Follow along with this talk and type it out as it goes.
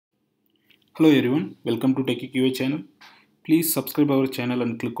Hello everyone, welcome to TechieQA channel. Please subscribe our channel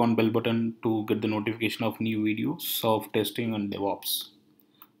and click on bell button to get the notification of new videos of testing and DevOps.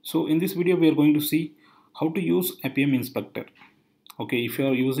 So in this video we are going to see how to use Appium inspector. Okay, if you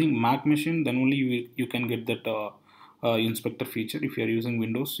are using Mac machine then only you can get that inspector feature. If you are using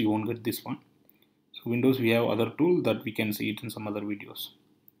Windows you won't get this one. So Windows we have other tool that we can see it in some other videos.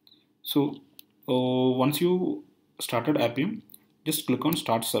 So once you started Appium, just click on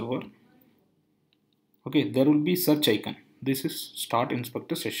start server. Okay, there will be search icon. This is start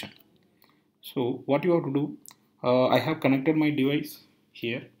inspector session. So what you have to do, I have connected my device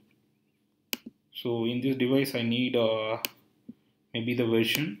here. So in this device I need maybe the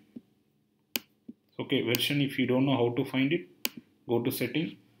version. Okay, version, if you don't know how to find it, go to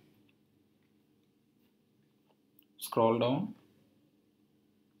setting, scroll down.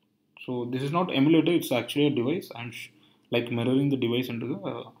 So this is not emulator, it's actually a device. I'm like mirroring the device into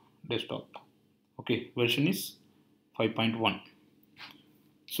the desktop. Okay, version is 5.1.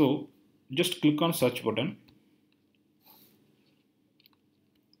 So just click on search button.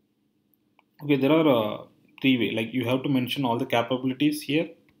 Okay, there are three ways. Like you have to mention all the capabilities here.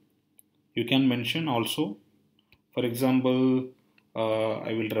 You can mention also, for example,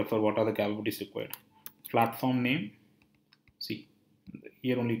 I will refer what are the capabilities required. Platform name. See,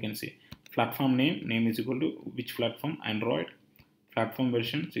 here only you can say platform name. Name is equal to which platform? Android. Platform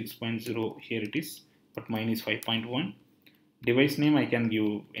version 6.0. Here it is, but mine is 5.1. Device name I can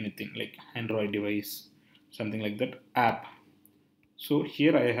give anything like Android device, something like that. App. So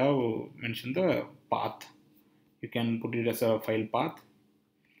here I have mentioned the path. You can put it as a file path.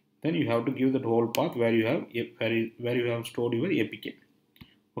 Then you have to give that whole path where you have stored your APK.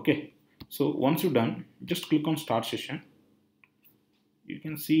 Okay. So once you're done, just click on start session. You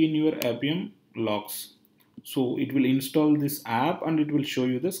can see in your Appium logs. So it will install this app and it will show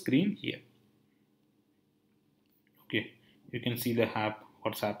you the screen here. Okay. You can see the app,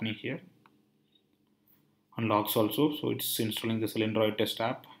 what's happening here. And logs also. So it's installing the Android test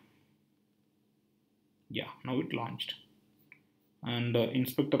app. Yeah, now it launched. And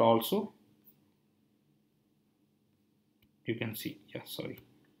inspector also, you can see. Yeah, sorry,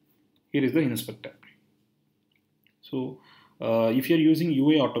 here is the inspector. So if you are using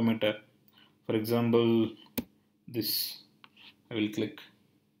UA automator, for example, this I will click.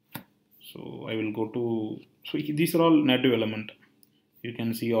 So I will go to, so these are all native element. You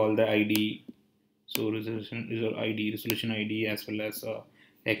can see all the ID. So resolution is ID, resolution ID, as well as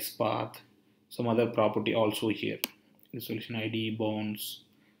XPath, some other property also here, resolution ID, bounds.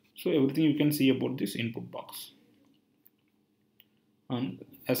 So everything you can see about this input box. And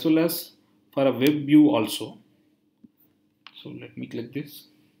as well as for a web view also. So let me click this.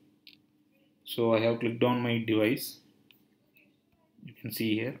 So I have clicked on my device. You can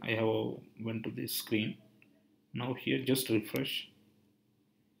see here I have went to this screen. Now here just refresh.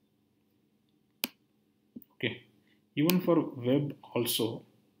 Okay, even for web also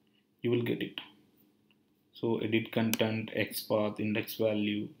you will get it. So edit content, XPath, index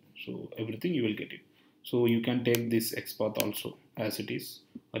value, so everything you will get it. So you can take this XPath also as it is,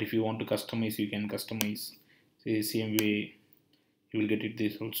 or if you want to customize you can customize. Say same way you will get it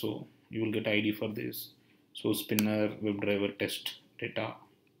this also. You will get ID for this. So spinner, WebDriver, test data,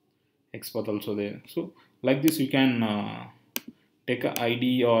 XPath also there. So like this you can take a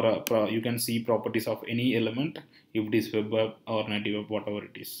ID or you can see properties of any element if it is web or native web, whatever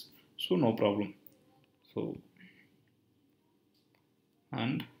it is. So no problem. So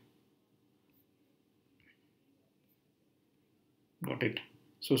and got it.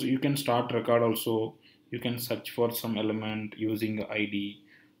 So you can start record also. You can search for some element using ID,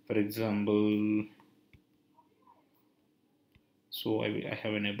 for example. So I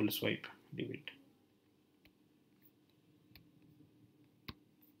have enabled swipe, delete.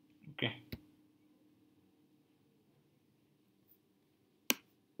 Okay.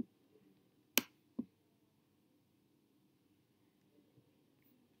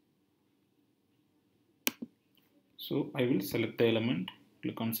 So I will select the element,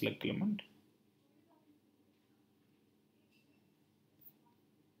 click on select element.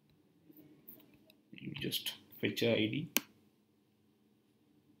 You just fetch a ID,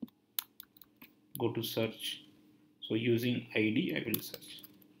 go to search. So using ID I will search.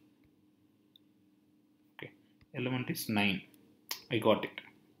 Okay, element is 9. I got it.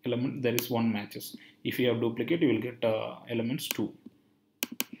 Element, there is one matches. If you have duplicate you will get elements 2.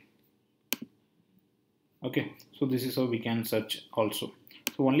 Okay, so this is how we can search also.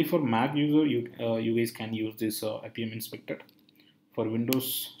 So only for Mac user you guys can use this Appium inspector. For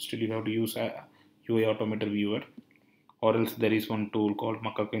Windows still you have to use a UA automator viewer, or else there is one tool called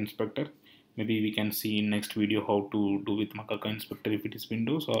Macaco inspector. Maybe we can see in next video how to do with Macaca Inspector if it is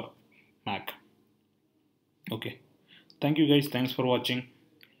Windows or Mac. Okay, thank you guys, thanks for watching.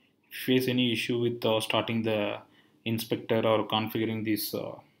 If you face any issue with starting the inspector or configuring these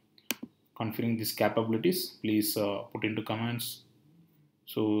capabilities, please put into comments,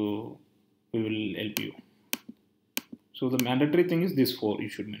 so we will help you. So the mandatory thing is this 4 you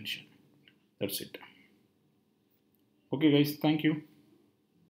should mention. That's it. Okay guys, thank you.